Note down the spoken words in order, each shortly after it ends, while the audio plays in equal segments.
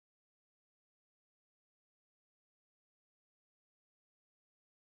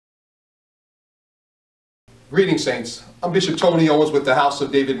Greetings, saints. I'm Bishop Tony Owens with the House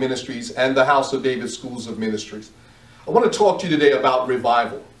of David Ministries and the House of David Schools of Ministries. I want to talk to you today about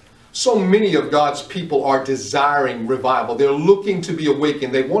revival. So many of God's people are desiring revival. They're looking to be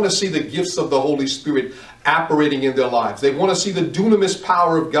awakened. They want to see the gifts of the Holy Spirit operating in their lives. They want to see the dunamis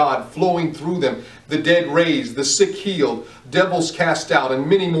power of God flowing through them, the dead raised, the sick healed, devils cast out, and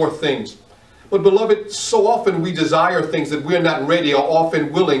many more things. But beloved, so often we desire things that we're not ready or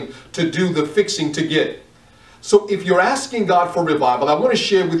often willing to do the fixing to get. So if you're asking God for revival, I want to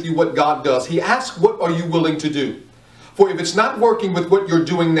share with you what God does. He asks, what are you willing to do? For if it's not working with what you're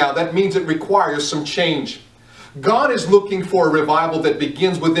doing now, that means it requires some change. God is looking for a revival that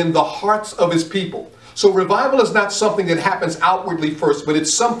begins within the hearts of his people. So revival is not something that happens outwardly first, but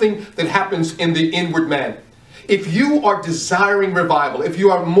it's something that happens in the inward man. If you are desiring revival, if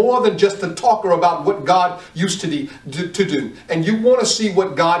you are more than just a talker about what God used to do, and you want to see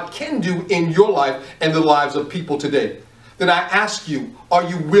what God can do in your life and the lives of people today, then I ask you, are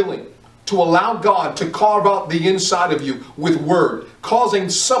you willing to allow God to carve out the inside of you with word, causing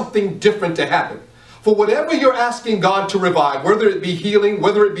something different to happen? For whatever you're asking God to revive, whether it be healing,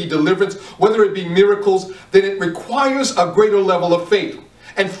 whether it be deliverance, whether it be miracles, then it requires a greater level of faith.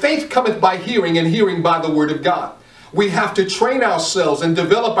 And faith cometh by hearing, and hearing by the word of God. We have to train ourselves and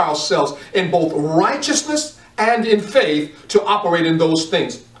develop ourselves in both righteousness and in faith to operate in those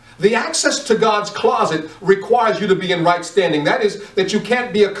things. The access to God's closet requires you to be in right standing. That is, that you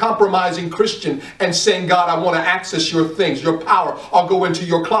can't be a compromising Christian and saying, God, I want to access your things, your power. I'll go into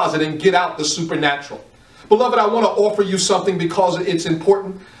your closet and get out the supernatural. Beloved, I want to offer you something because it's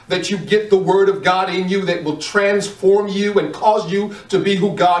important that you get the word of God in you that will transform you and cause you to be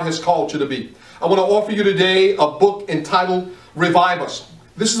who God has called you to be. I want to offer you today a book entitled Revive Us.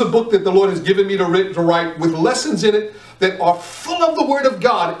 This is a book that the Lord has given me to write with lessons in it that are full of the word of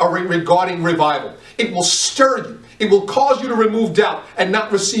God regarding revival. It will stir you. It will cause you to remove doubt and not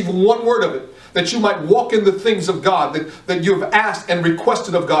receive one word of it, that you might walk in the things of God that you have asked and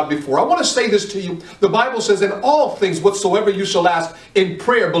requested of God before. I want to say this to you. The Bible says, in all things whatsoever you shall ask in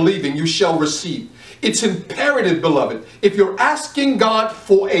prayer, believing, you shall receive. It's imperative, beloved, if you're asking God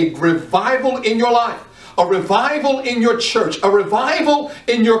for a revival in your life, a revival in your church, a revival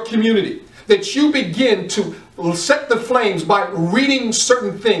in your community, that you begin to set the flames by reading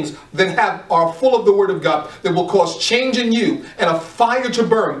certain things that are full of the word of God that will cause change in you and a fire to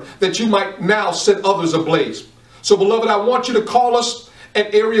burn that you might now set others ablaze. So beloved, I want you to call us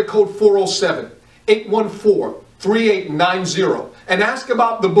at area code 407-814-3890 and ask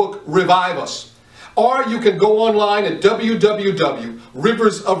about the book Revive Us. Or you can go online at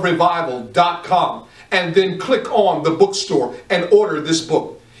www.riversofrevival.com and then click on the bookstore and order this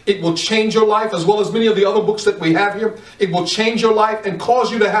book. It will change your life as well as many of the other books that we have here. It will change your life and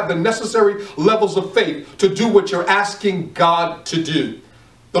cause you to have the necessary levels of faith to do what you're asking God to do.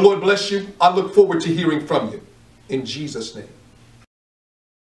 The Lord bless you. I look forward to hearing from you. In Jesus' name.